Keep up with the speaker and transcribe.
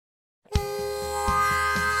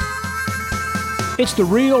It's the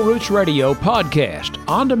Real Roots Radio podcast,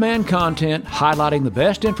 on-demand content highlighting the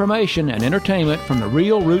best information and entertainment from the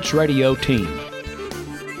Real Roots Radio team.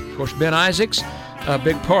 Of course, Ben Isaacs, a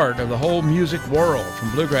big part of the whole music world,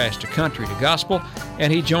 from bluegrass to country to gospel,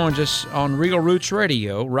 and he joins us on Real Roots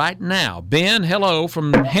Radio right now. Ben, hello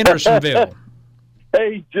from Hendersonville.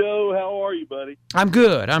 Hey, Joe, how are you, buddy? I'm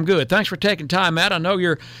good. Thanks for taking time out. I know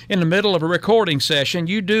you're in the middle of a recording session.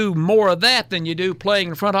 You do more of that than you do playing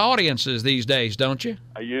in front of audiences these days, don't you?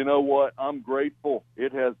 You know what? I'm grateful.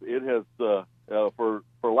 It has for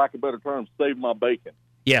lack of better terms, saved my bacon.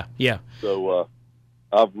 Yeah. So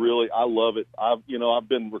I love it. I've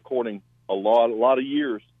been recording a lot of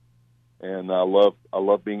years, and I love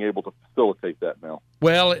being able to facilitate that now.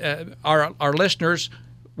 Well, our listeners,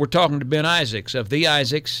 we're talking to Ben Isaacs of The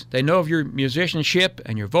Isaacs. They know of your musicianship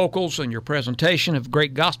and your vocals and your presentation of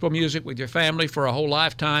great gospel music with your family for a whole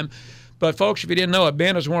lifetime. But, folks, if you didn't know it,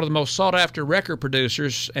 Ben is one of the most sought-after record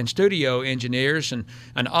producers and studio engineers and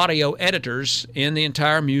audio editors in the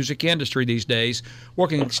entire music industry these days,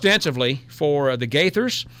 working extensively for the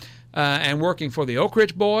Gaithers and working for the Oak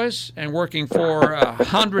Ridge Boys and working for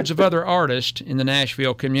hundreds of other artists in the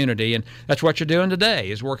Nashville community. And that's what you're doing today,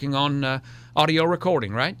 is working on audio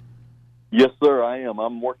recording, right? Yes, sir, I am.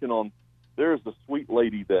 I'm working on. There's a sweet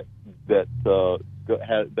lady that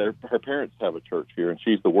her parents have a church here, and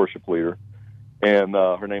she's the worship leader, and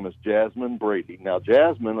her name is Jasmine Brady. Now,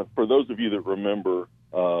 Jasmine, for those of you that remember,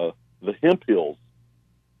 the Hemp Hills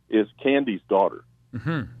is Candy's daughter,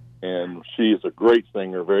 and she is a great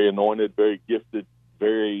singer, very anointed, very gifted,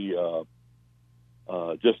 very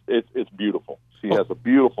it's beautiful. She has a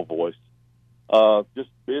beautiful voice. Just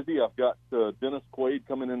busy. I've got Dennis Quaid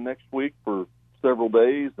coming in next week for several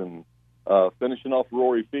days and finishing off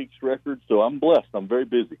Rory Feek's record. So I'm blessed. I'm very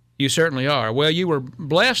busy. You certainly are. Well, you were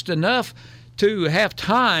blessed enough to have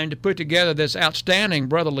time to put together this outstanding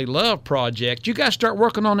Brotherly Love project. You guys start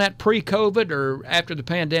working on that pre-COVID or after the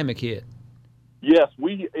pandemic hit? Yes,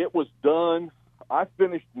 it was done. I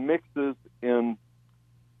finished mixes in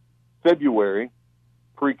February,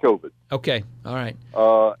 pre-COVID. Okay, all right.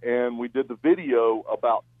 And we did the video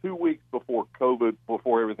about 2 weeks before COVID,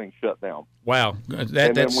 before everything shut down. Wow. And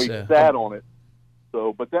then we sat on it.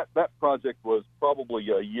 So, but that project was probably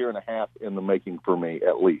a year and a half in the making for me,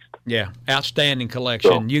 at least. Yeah, outstanding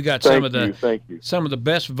collection. So, you got some of the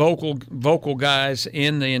best vocal guys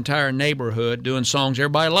in the entire neighborhood doing songs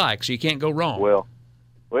everybody likes. So you can't go wrong. Well,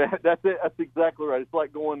 that's it. That's exactly right. It's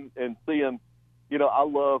like going and seeing. I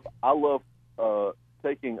love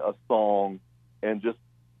taking a song and just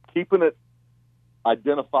keeping it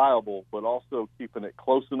identifiable, but also keeping it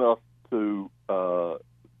close enough to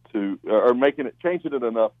changing it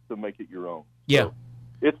enough to make it your own. Yeah. So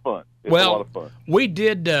it's fun. It's a lot of fun. We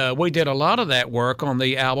did a lot of that work on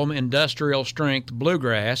the album Industrial Strength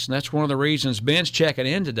Bluegrass, and that's one of the reasons Ben's checking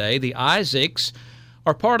in today. The Isaacs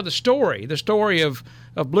are part of the story of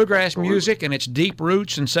bluegrass music and its deep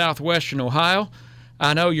roots in southwestern Ohio.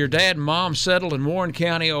 I know your dad and mom settled in Warren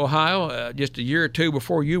County, Ohio, just a year or two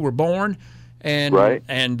before you were born, and right.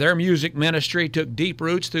 And their music ministry took deep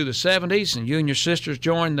roots through the 70s, and you and your sisters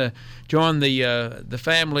joined the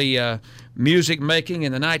family music making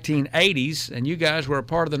in the 1980s, and you guys were a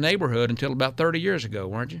part of the neighborhood until about 30 years ago,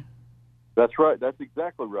 weren't you? That's right. That's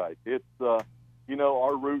exactly right. It's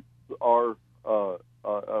our roots are.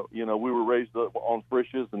 We were raised on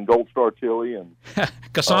Frisch's and Gold Star Chili and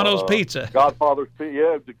Casano's Pizza, Godfather's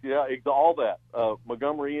Pizza, all that.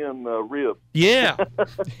 Montgomery Inn ribs. Yeah,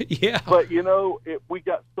 yeah. But we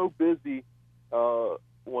got so busy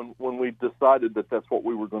when we decided that that's what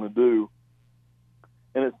we were going to do,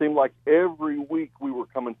 and it seemed like every week we were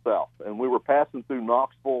coming south, and we were passing through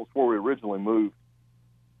Knoxville. It's where we originally moved.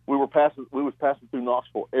 We was passing through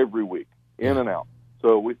Knoxville every week, in and out.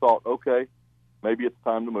 So we thought, okay, maybe it's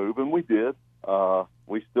time to move, and we did.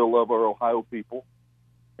 We still love our Ohio people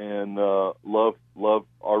and love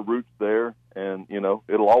our roots there, and,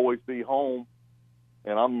 it'll always be home.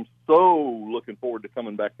 And I'm so looking forward to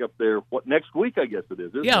coming back up there. Next week, I guess it is,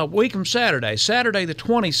 isn't it? Yeah, a week from Saturday. Saturday the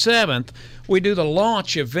 27th, we do the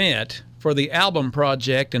launch event for the album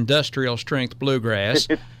project, Industrial Strength Bluegrass.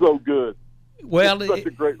 It's so good. Well, it's such a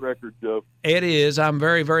great record, Joe. It is. I'm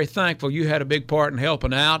very, very thankful you had a big part in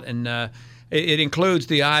helping out, and it includes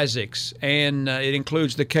the Isaacs, and it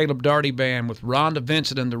includes the Caleb Darty Band with Rhonda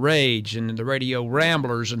Vincent and the Rage and the Radio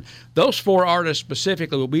Ramblers, and those four artists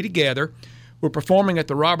specifically will be together. We're performing at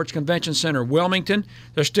the Roberts Convention Center, Wilmington.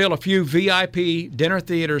 There's still a few VIP dinner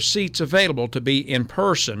theater seats available to be in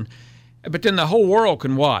person. But then the whole world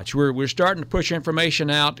can watch. We're starting to push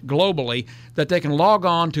information out globally that they can log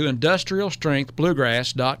on to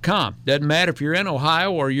industrialstrengthbluegrass.com. Doesn't matter if you're in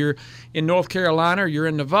Ohio or you're in North Carolina or you're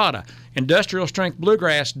in Nevada.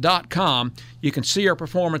 Industrialstrengthbluegrass.com. You can see our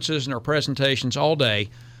performances and our presentations all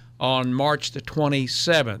day on March the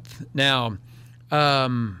 27th. Now,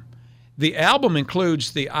 the album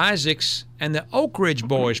includes the Isaacs and the Oak Ridge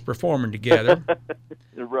Boys performing together.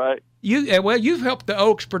 Right. You've helped the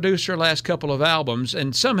Oaks produce their last couple of albums,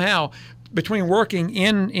 and somehow between working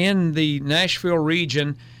in the Nashville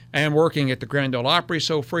region and working at the Grand Ole Opry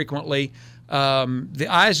so frequently, the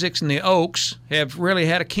Isaacs and the Oaks have really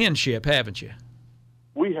had a kinship, haven't you?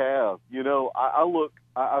 We have. You know,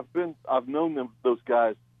 I've known those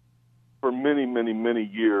guys for many, many, many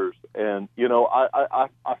years, and you know, I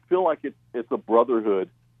feel like it's a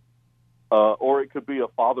brotherhood, or it could be a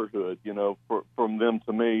fatherhood. You know, from them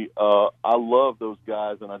to me. I love those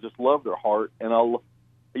guys, and I just love their heart, and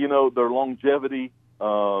their longevity,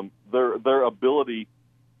 their ability,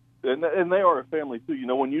 and they are a family too. You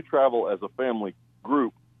know, when you travel as a family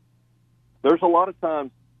group, there's a lot of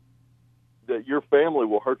times that your family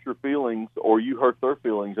will hurt your feelings, or you hurt their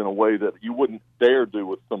feelings in a way that you wouldn't dare do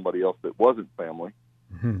with somebody else that wasn't family.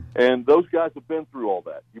 Mm-hmm. And those guys have been through all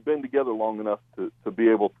that. You've been together long enough to be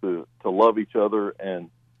able to love each other. And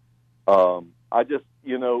I just,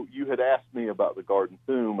 you had asked me about the Garden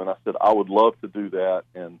Tomb, and I said I would love to do that.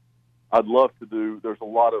 And I'd love to do, there's a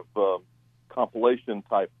lot of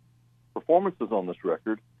compilation-type performances on this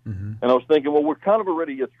record. Mm-hmm. And I was thinking, well, we're kind of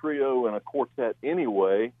already a trio and a quartet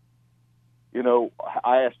anyway. You know,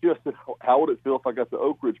 I asked you, I said, how would it feel if I got the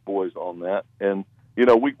Oak Ridge Boys on that? And, you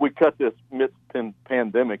know, we cut this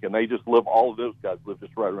mid-pandemic, and all of those guys live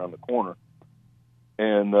just right around the corner.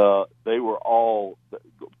 And they were all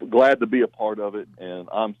glad to be a part of it, and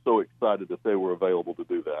I'm so excited that they were available to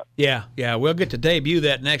do that. Yeah, we'll get to debut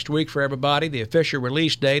that next week for everybody. The official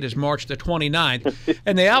release date is March the 29th,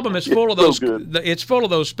 and the album is full of those. It's full of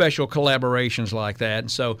those special collaborations like that, and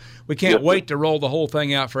so we can't wait to roll the whole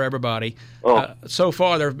thing out for everybody. Oh. So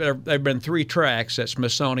far, there've been 3 tracks that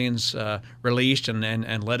Smithsonian's released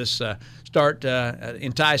and let us start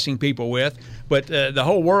enticing people with, but the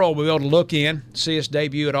whole world will be able to look in, see us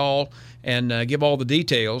debut it all, and give all the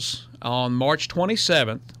details on March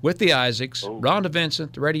 27th with the Isaacs, Rhonda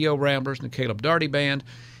Vincent, the Radio Ramblers, and the Caleb Daugherty Band.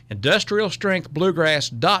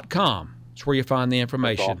 IndustrialStrengthBluegrass.com. That's where you find the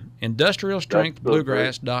information.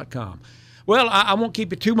 IndustrialStrengthBluegrass.com. Well, I won't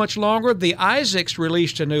keep you too much longer. The Isaacs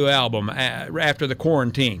released a new album after the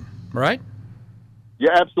quarantine, right?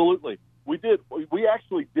 Yeah, absolutely. We did. We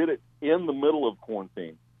actually did it in the middle of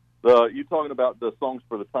quarantine. You talking about the Songs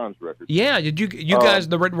for the Times record? Yeah. Did you guys,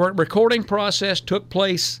 the recording process took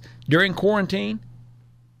place during quarantine?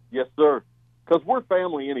 Yes, sir. Because we're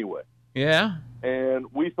family anyway. Yeah.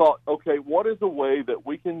 And we thought, okay, what is a way that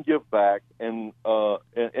we can give back and for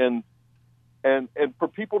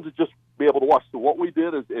people to just be able to watch? So what we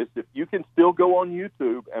did is if you can still go on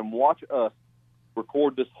YouTube and watch us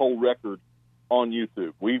record this whole record on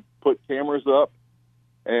YouTube. We put cameras up,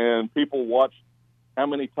 and people watch how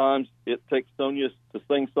many times it takes Sonia to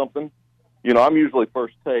sing something. You know, I'm usually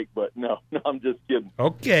first take, but no, I'm just kidding.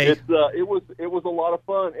 Okay. It was a lot of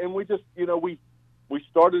fun, and we just, we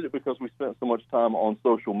started it because we spent so much time on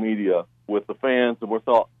social media with the fans, and we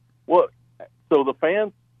thought, what? So the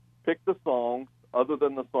fans picked the songs other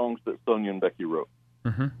than the songs that Sonia and Becky wrote,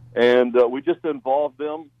 mm-hmm. and we just involved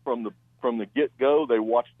them from the get-go. They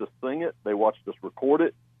watched us sing it. They watched us record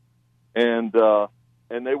it. And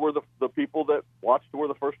they were the people that watched were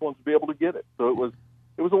the first ones to be able to get it. So it was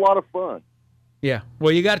a lot of fun. Yeah.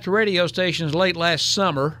 Well, you got it to radio stations late last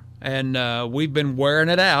summer, and we've been wearing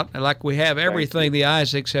it out, like we have everything the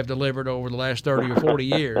Isaacs have delivered over the last 30 or 40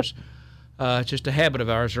 years. It's just a habit of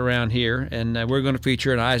ours around here, and we're going to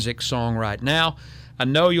feature an Isaac song right now. I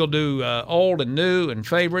know you'll do old and new and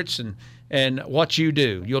favorites and what you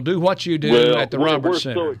do. You'll do what you do at the Roberts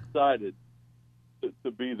Center. We're so excited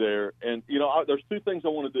to be there. And, there's 2 things I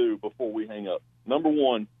want to do before we hang up. Number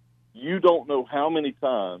one, you don't know how many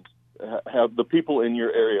times have the people in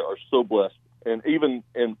your area are so blessed. And even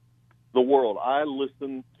in the world, I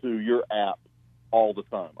listen to your app all the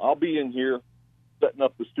time. I'll be in here setting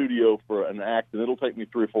up the studio for an act, and it'll take me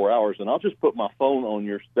 3 or 4 hours, and I'll just put my phone on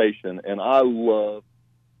your station, and I love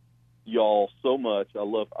y'all so much.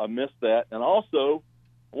 I miss that. And also,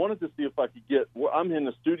 I wanted to see if I could I'm in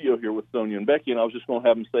the studio here with Sonia and Becky, and I was just going to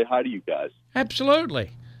have them say hi to you guys. Absolutely.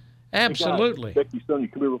 Hey guys, Becky, Sonia,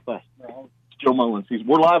 come here real fast. It's Joe Mullins.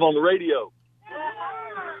 We're live on the radio.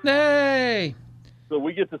 Hey! So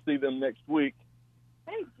we get to see them next week.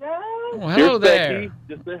 Hey, Joe. Well, hello Here's there. Becky.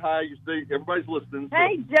 Just say hi. You see, everybody's listening.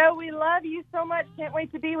 Hey, Joe, we love you so much. Can't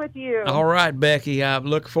wait to be with you. All right, Becky, I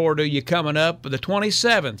look forward to you coming up the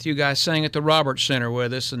 27th. You guys sing at the Roberts Center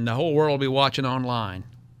with us, and the whole world will be watching online.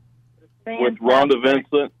 With Rhonda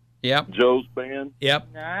Vincent, Yep. Joe's band,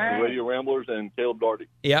 Yep. Nice. Radio Ramblers, and Caleb Darty.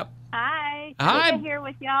 Yep. Hi. Hi. Good to here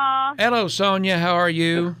with y'all. Hello, Sonia. How are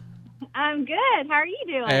you? I'm good. How are you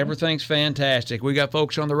doing? Everything's fantastic. We got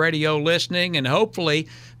folks on the radio listening, and hopefully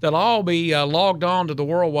they'll all be logged on to the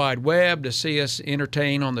World Wide Web to see us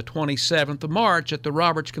entertain on the 27th of March at the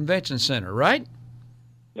Roberts Convention Center, right?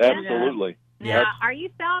 Absolutely. Now, are you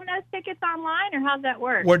selling those tickets online, or how's that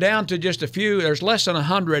work? We're down to just a few. There's less than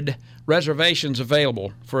 100 reservations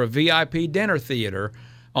available for a VIP dinner theater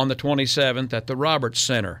on the 27th at the Roberts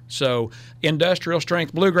Center. So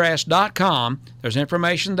industrialstrengthbluegrass.com, there's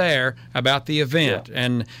information there about the event. Yeah.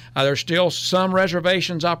 And there's still some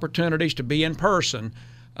reservations opportunities to be in person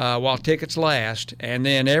while tickets last, and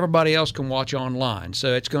then everybody else can watch online.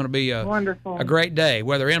 So it's going to be a great day,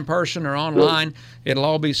 whether in person or online. It'll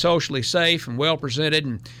all be socially safe and well presented,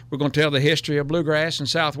 and we're going to tell the history of bluegrass in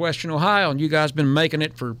southwestern Ohio, and you guys have been making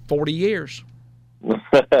it for 40 years.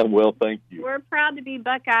 Well, thank you. We're proud to be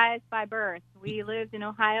Buckeyes by birth. We lived in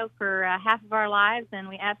Ohio for half of our lives, and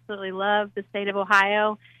we absolutely love the state of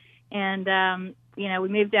Ohio. And, we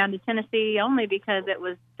moved down to Tennessee only because it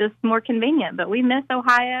was just more convenient. But we miss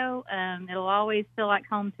Ohio. It'll always feel like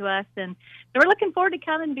home to us. And so we're looking forward to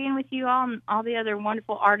coming and being with you all and all the other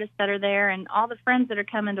wonderful artists that are there and all the friends that are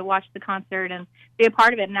coming to watch the concert and be a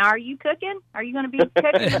part of it. Now, are you cooking? Are you going to be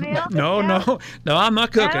cooking the meal? No, I'm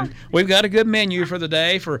not cooking. No? We've got a good menu for the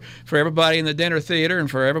day for everybody in the dinner theater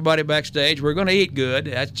and for everybody backstage. We're going to eat good.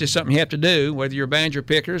 That's just something you have to do, whether you're banjo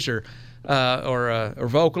pickers or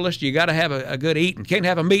vocalist. You got to have a good eating. Can't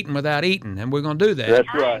have a meeting without eating, and we're going to do that. That's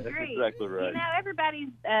right. That's exactly right. Everybody's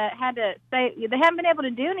had to say they haven't been able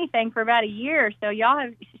to do anything for about a year, so y'all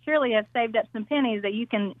have saved up some pennies that you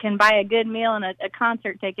can buy a good meal and a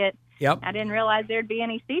concert ticket. Yep. I didn't realize there'd be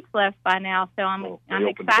any seats left by now, so I'm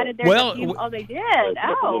excited. They did.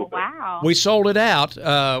 Oh, wow. We sold it out.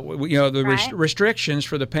 Restrictions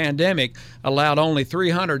for the pandemic allowed only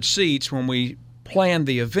 300 seats when we planned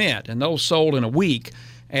the event, and those sold in a week.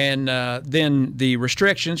 And then the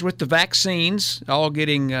restrictions with the vaccines all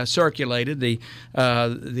getting circulated, the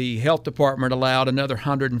health department allowed another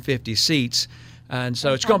 150 seats. And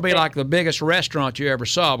so it's going to be like the biggest restaurant you ever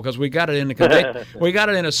saw, because we got it in a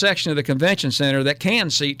section of the convention center that can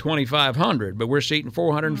seat 2,500, but we're seating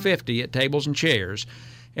 450 at tables and chairs.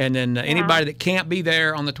 And then anybody that can't be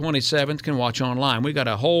there on the 27th can watch online. We got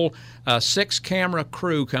a whole 6-camera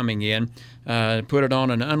crew coming in, put it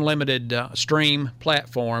on an unlimited stream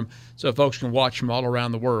platform so folks can watch from all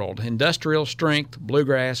around the world.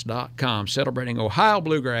 IndustrialStrengthBluegrass.com, celebrating Ohio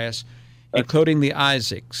bluegrass, including the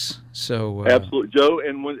Isaacs. So absolutely, Joe.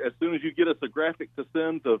 And as soon as you get us a graphic to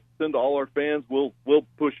send to all our fans, we'll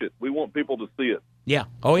push it. We want people to see it. Yeah.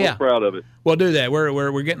 Oh, yeah. We're proud of it. We'll do that.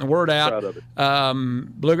 We're getting the word out. Proud of it.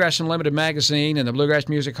 Bluegrass Unlimited magazine and the Bluegrass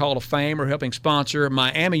Music Hall of Fame are helping sponsor.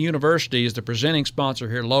 Miami University is the presenting sponsor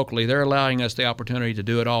here locally. They're allowing us the opportunity to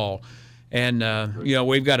do it all. And,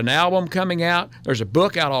 we've got an album coming out. There's a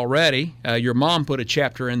book out already. Your mom put a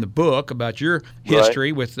chapter in the book about your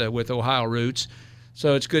history with Ohio roots.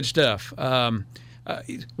 So it's good stuff.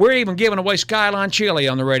 We're even giving away Skyline Chili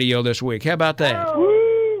on the radio this week. How about that? Oh. Woo!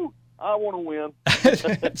 I want to win.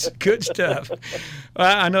 That's good stuff.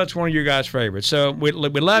 I know it's one of your guys' favorites. So we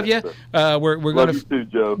love you. We're going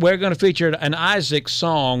to feature an Isaac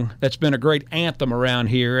song that's been a great anthem around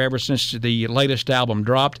here ever since the latest album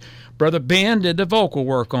dropped. Brother Ben did the vocal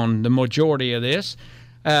work on the majority of this.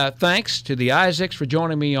 Thanks to the Isaacs for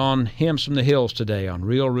joining me on Hymns from the Hills today on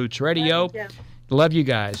Real Roots Radio. Love you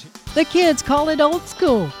guys. The kids call it old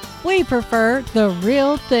school. We prefer the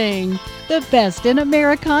real thing. The best in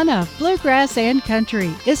Americana, bluegrass, and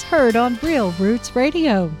country is heard on Real Roots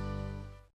Radio.